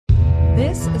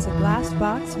This is a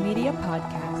Glassbox Media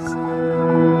podcast.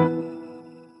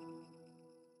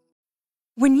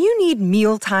 When you need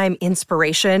mealtime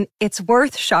inspiration, it's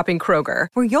worth shopping Kroger,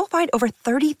 where you'll find over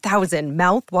 30,000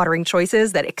 mouth-watering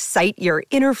choices that excite your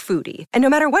inner foodie. And no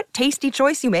matter what tasty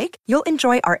choice you make, you'll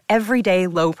enjoy our everyday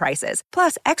low prices,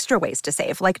 plus extra ways to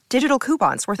save, like digital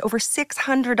coupons worth over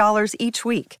 $600 each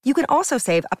week. You can also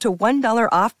save up to $1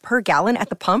 off per gallon at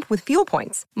the pump with fuel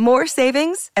points. More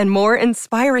savings and more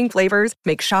inspiring flavors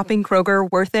make shopping Kroger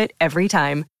worth it every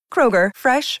time. Kroger,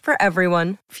 fresh for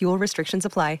everyone. Fuel restrictions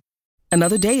apply.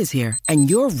 Another day is here, and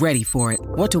you're ready for it.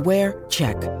 What to wear?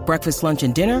 Check. Breakfast, lunch,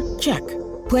 and dinner? Check.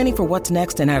 Planning for what's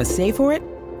next and how to save for it?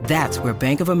 That's where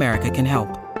Bank of America can help.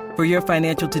 For your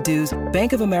financial to-dos,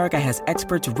 Bank of America has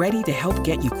experts ready to help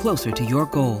get you closer to your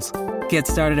goals. Get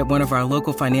started at one of our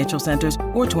local financial centers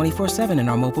or 24/7 in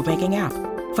our mobile banking app.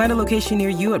 Find a location near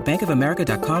you at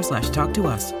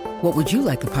bankofamerica.com/talktous. What would you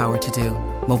like the power to do?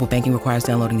 Mobile banking requires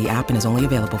downloading the app and is only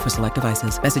available for select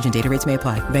devices. Message and data rates may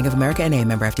apply. Bank of America N.A.,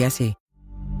 member FDIC.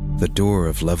 The door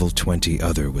of level 20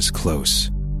 other was close,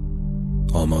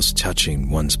 almost touching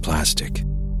one's plastic.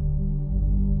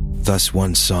 Thus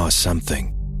one saw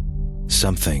something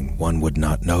one would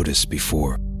not notice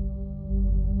before.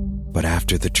 But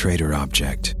after the traitor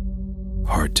object,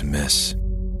 hard to miss.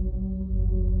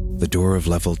 The door of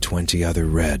level 20 other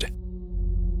read,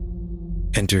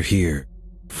 "Enter here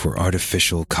for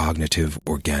artificial cognitive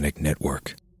organic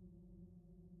network."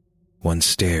 One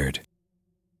stared,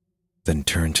 then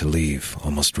turned to leave,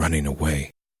 almost running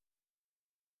away,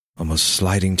 almost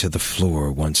sliding to the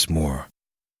floor once more,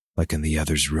 like in the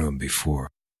other's room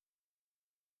before.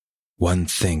 One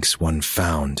thinks one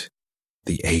found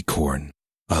the acorn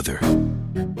other.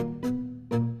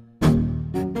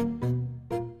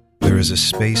 There is a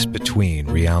space between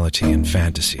reality and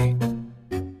fantasy,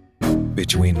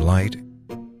 between light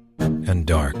and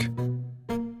dark,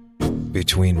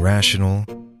 between rational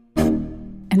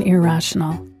and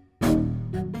irrational.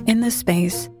 In this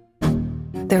space,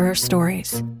 there are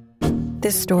stories.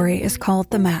 This story is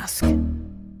called The Mask.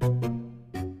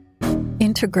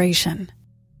 Integration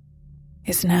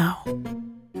is now.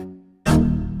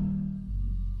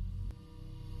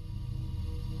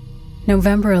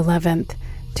 November 11th,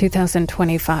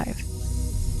 2025.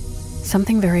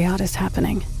 Something very odd is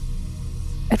happening.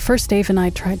 At first, Dave and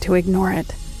I tried to ignore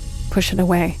it, push it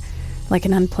away, like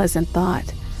an unpleasant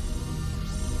thought.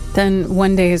 Then,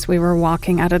 one day as we were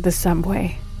walking out of the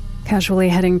subway, casually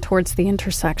heading towards the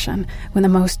intersection, when the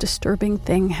most disturbing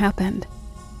thing happened.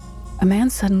 A man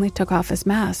suddenly took off his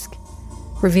mask,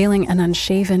 revealing an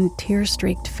unshaven,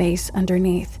 tear-streaked face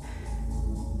underneath.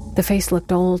 The face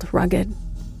looked old, rugged,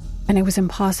 and it was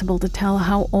impossible to tell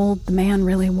how old the man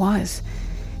really was.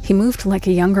 He moved like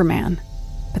a younger man,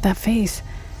 but that face,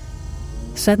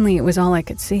 suddenly it was all I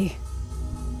could see.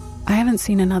 I haven't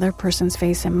seen another person's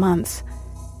face in months.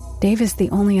 Dave is the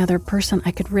only other person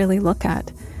I could really look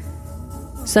at.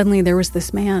 Suddenly there was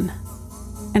this man,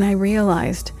 and I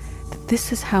realized that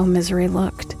this is how misery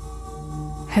looked.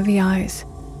 Heavy eyes,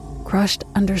 crushed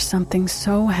under something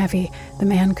so heavy the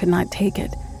man could not take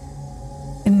it.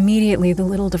 Immediately the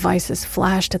little devices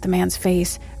flashed at the man's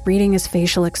face, reading his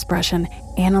facial expression,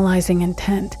 analyzing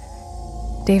intent.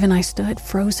 Dave and I stood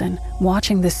frozen,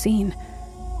 watching the scene.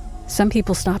 Some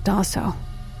people stopped also,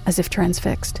 as if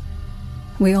transfixed.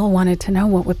 We all wanted to know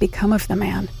what would become of the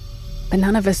man, but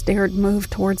none of us dared move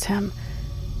towards him.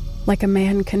 Like a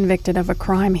man convicted of a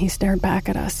crime, he stared back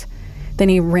at us. Then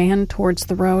he ran towards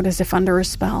the road as if under a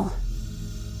spell.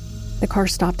 The car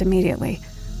stopped immediately,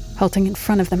 halting in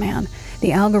front of the man,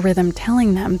 the algorithm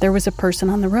telling them there was a person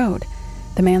on the road.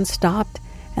 The man stopped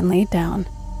and laid down,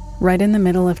 right in the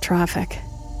middle of traffic.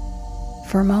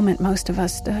 For a moment, most of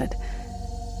us stood,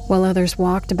 while others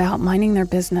walked about minding their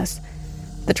business.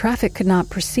 The traffic could not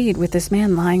proceed with this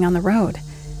man lying on the road.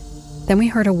 Then we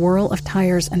heard a whirl of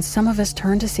tires, and some of us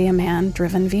turned to see a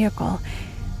man-driven vehicle.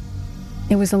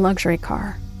 It was a luxury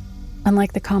car,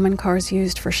 unlike the common cars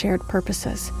used for shared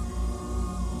purposes.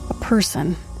 A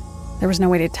person, there was no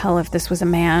way to tell if this was a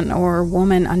man or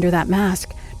woman under that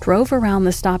mask, drove around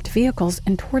the stopped vehicles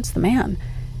and towards the man.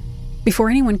 Before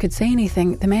anyone could say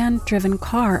anything, the man-driven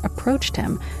car approached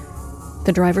him.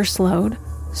 The driver slowed,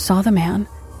 saw the man,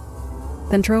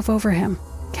 then drove over him,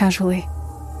 casually,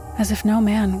 as if no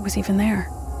man was even there.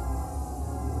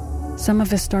 Some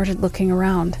of us started looking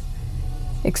around,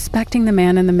 expecting the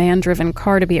man in the man-driven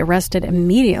car to be arrested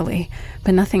immediately,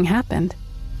 but nothing happened.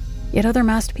 Yet other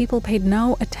masked people paid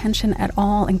no attention at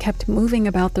all and kept moving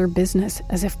about their business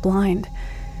as if blind.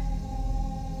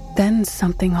 Then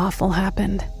something awful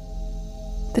happened.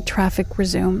 The traffic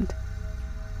resumed.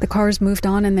 The cars moved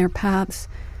on in their paths,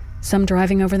 some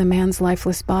driving over the man's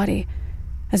lifeless body,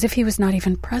 as if he was not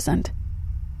even present.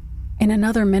 In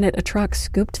another minute, a truck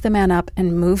scooped the man up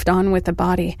and moved on with the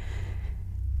body.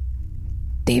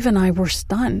 Dave and I were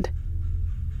stunned.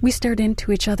 We stared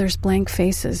into each other's blank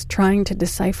faces, trying to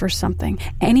decipher something,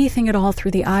 anything at all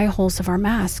through the eye holes of our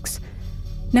masks.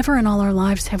 Never in all our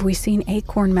lives have we seen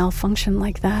Acorn malfunction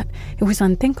like that. It was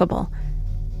unthinkable.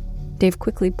 Dave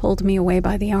quickly pulled me away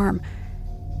by the arm.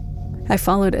 I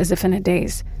followed as if in a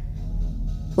daze.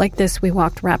 Like this, we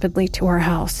walked rapidly to our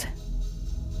house.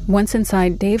 Once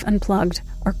inside, Dave unplugged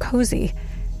our cozy,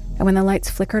 and when the lights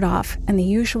flickered off and the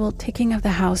usual ticking of the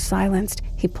house silenced,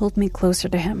 he pulled me closer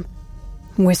to him.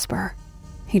 "Whisper,"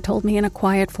 he told me in a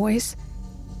quiet voice.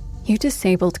 "You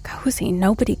disabled cozy.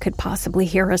 Nobody could possibly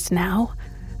hear us now,"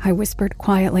 I whispered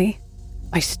quietly.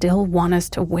 "I still want us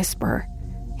to whisper,"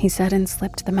 he said and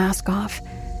slipped the mask off.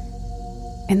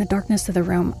 In the darkness of the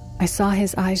room, I saw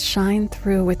his eyes shine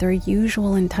through with their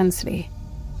usual intensity.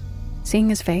 Seeing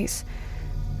his face,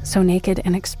 so naked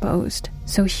and exposed,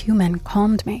 so human,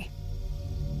 calmed me.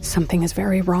 "Something is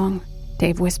very wrong,"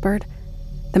 Dave whispered.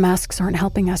 "The masks aren't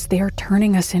helping us. They are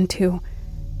turning us into..."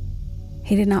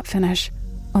 He did not finish,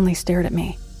 only stared at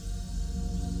me.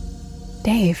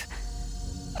 "Dave,"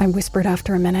 I whispered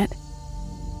after a minute,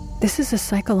 "this is a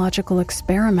psychological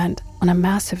experiment on a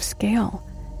massive scale.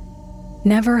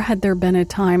 Never had there been a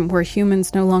time where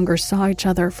humans no longer saw each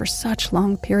other for such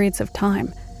long periods of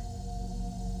time.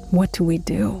 What do we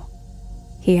do?"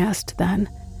 he asked then.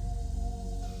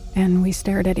 And we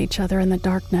stared at each other in the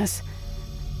darkness.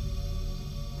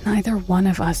 Neither one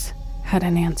of us had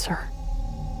an answer.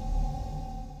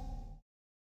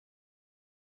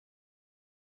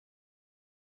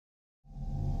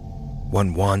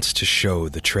 One wants to show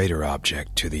the traitor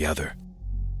object to the other.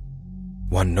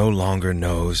 One no longer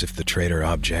knows if the traitor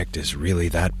object is really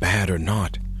that bad or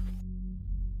not.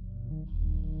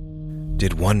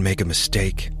 Did one make a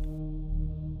mistake?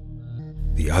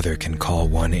 The other can call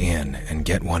one in and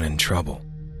get one in trouble,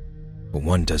 but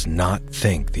one does not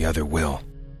think the other will.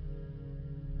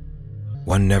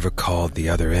 One never called the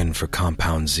other in for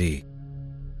Compound Z.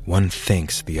 One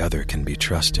thinks the other can be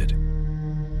trusted,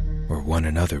 or one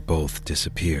and other both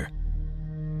disappear.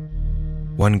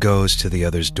 One goes to the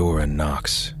other's door and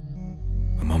knocks.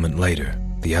 A moment later,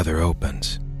 the other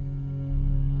opens.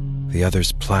 The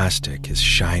other's plastic is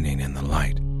shining in the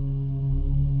light,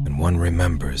 and one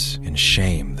remembers in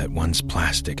shame that one's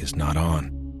plastic is not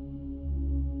on.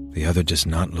 The other does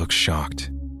not look shocked.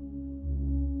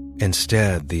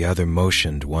 Instead, the other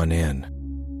motioned one in.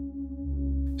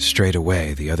 Straight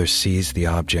away, the other sees the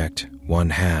object one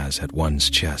has at one's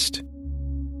chest.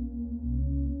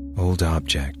 "Old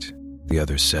object," the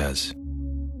other says.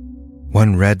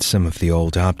 One read some of the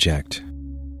old object.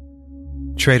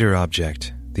 "Traitor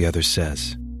object," the other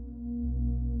says.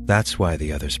 That's why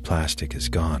the other's plastic is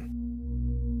gone.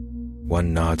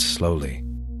 One nods slowly.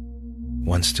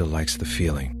 One still likes the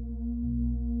feeling.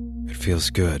 It feels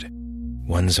good.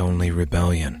 One's only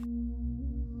rebellion.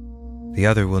 The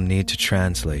other will need to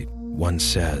translate, one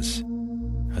says,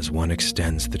 as one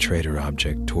extends the traitor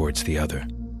object towards the other.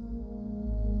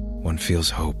 One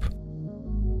feels hope.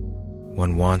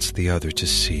 One wants the other to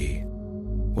see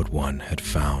what one had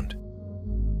found.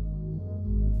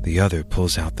 The other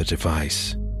pulls out the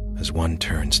device as one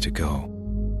turns to go.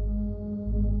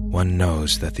 One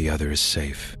knows that the other is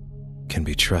safe, can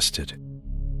be trusted.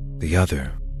 The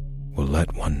other will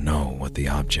let one know what the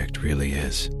object really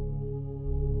is.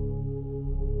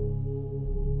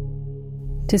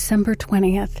 December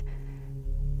 20th,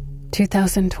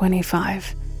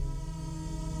 2025.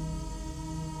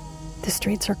 The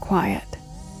streets are quiet.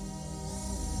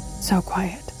 So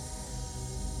quiet.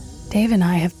 Dave and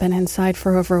I have been inside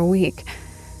for over a week,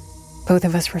 both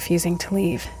of us refusing to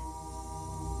leave.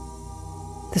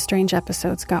 The strange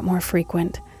episodes got more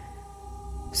frequent.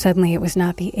 Suddenly it was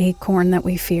not the acorn that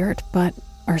we feared, but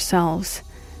ourselves.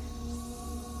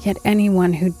 Yet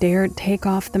anyone who dared take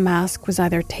off the mask was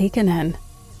either taken in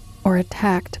or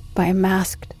attacked by a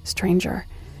masked stranger.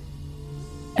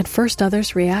 At first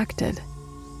others reacted,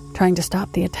 trying to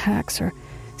stop the attacks or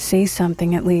say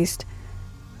something at least.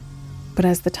 But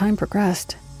as the time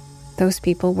progressed, those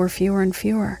people were fewer and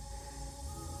fewer.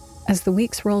 As the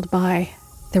weeks rolled by,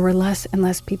 there were less and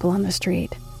less people on the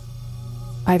street.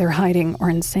 Either hiding or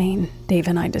insane, Dave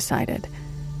and I decided.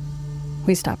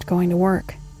 We stopped going to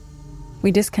work.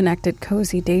 We disconnected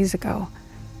Cozy days ago,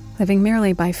 living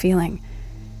merely by feeling.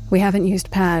 We haven't used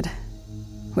Pad,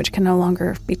 which can no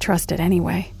longer be trusted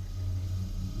anyway.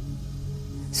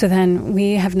 So then,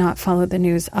 we have not followed the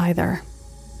news either.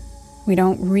 We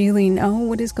don't really know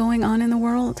what is going on in the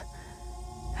world.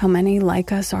 How many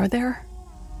like us are there?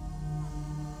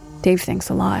 Dave thinks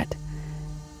a lot.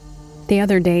 The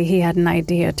other day he had an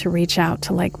idea to reach out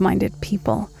to like-minded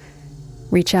people.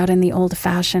 Reach out in the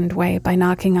old-fashioned way by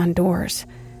knocking on doors.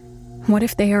 What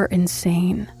if they are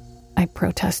insane? I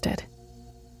protested.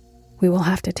 We will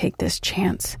have to take this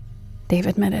chance, Dave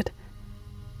admitted.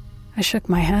 I shook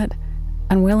my head,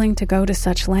 unwilling to go to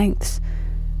such lengths,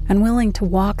 unwilling to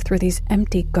walk through these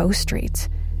empty ghost streets.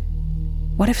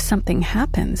 What if something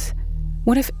happens?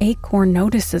 What if Acorn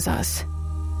notices us?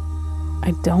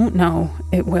 I don't know,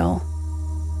 it will,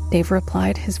 Dave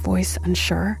replied, his voice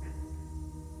unsure.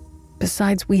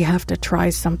 Besides, we have to try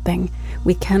something.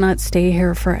 We cannot stay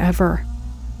here forever.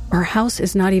 Our house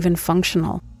is not even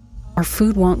functional. Our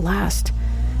food won't last.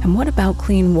 And what about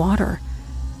clean water?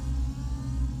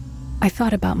 I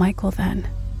thought about Michael then.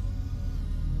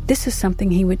 This is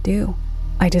something he would do,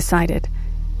 I decided.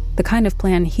 The kind of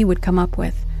plan he would come up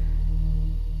with.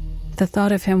 The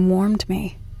thought of him warmed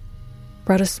me,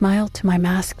 brought a smile to my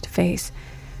masked face.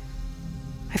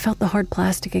 I felt the hard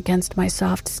plastic against my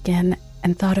soft skin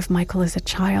and thought of Michael as a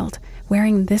child,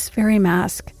 wearing this very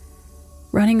mask,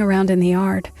 running around in the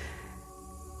yard.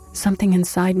 Something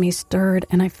inside me stirred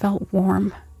and I felt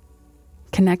warm,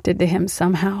 connected to him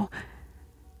somehow.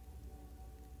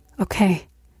 Okay,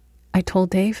 I told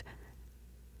Dave.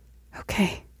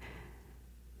 Okay,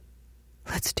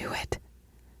 let's do it.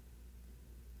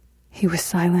 He was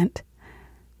silent,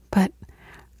 but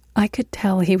I could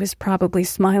tell he was probably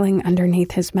smiling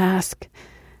underneath his mask.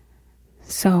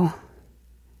 So,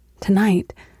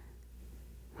 tonight,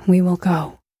 we will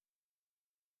go.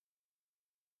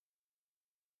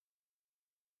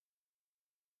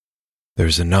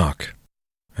 There's a knock,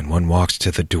 and one walks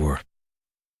to the door,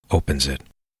 opens it.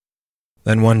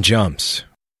 Then one jumps,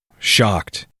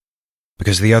 shocked,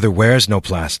 because the other wears no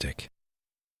plastic.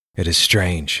 It is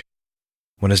strange.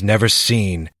 One has never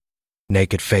seen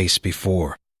naked face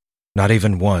before, not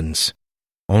even one's,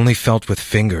 only felt with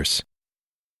fingers.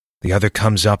 The other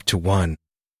comes up to one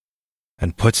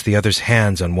and puts the other's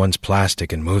hands on one's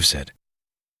plastic and moves it.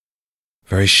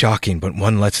 Very shocking, but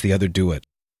one lets the other do it.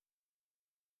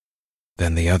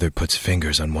 Then the other puts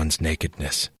fingers on one's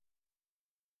nakedness.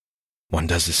 One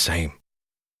does the same,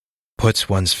 puts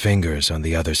one's fingers on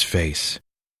the other's face.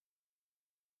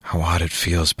 How odd it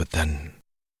feels, but then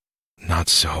not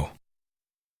so.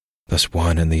 Thus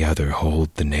one and the other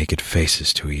hold the naked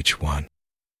faces to each one.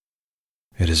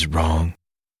 It is wrong,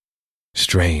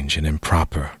 strange and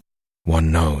improper,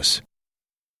 one knows.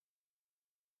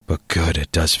 But good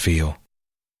it does feel.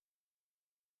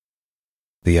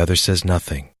 The other says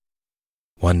nothing.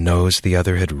 One knows the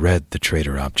other had read the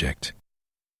traitor object.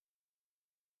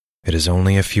 It is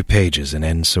only a few pages and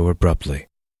ends so abruptly.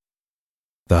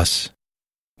 Thus,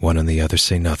 one and the other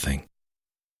say nothing.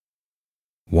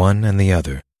 One and the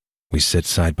other, we sit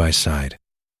side by side,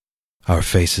 our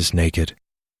faces naked,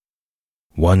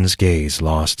 one's gaze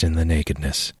lost in the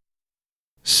nakedness,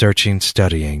 searching,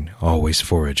 studying, always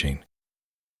foraging.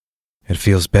 It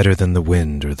feels better than the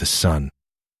wind or the sun.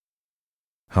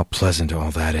 How pleasant all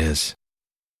that is.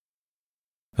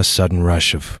 A sudden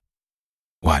rush of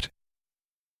what?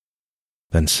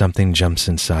 Then something jumps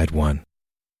inside one,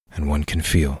 and one can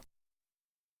feel.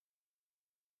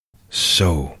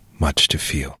 So much to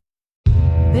feel.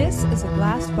 This is a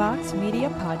Glassbox Media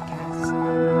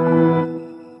podcast.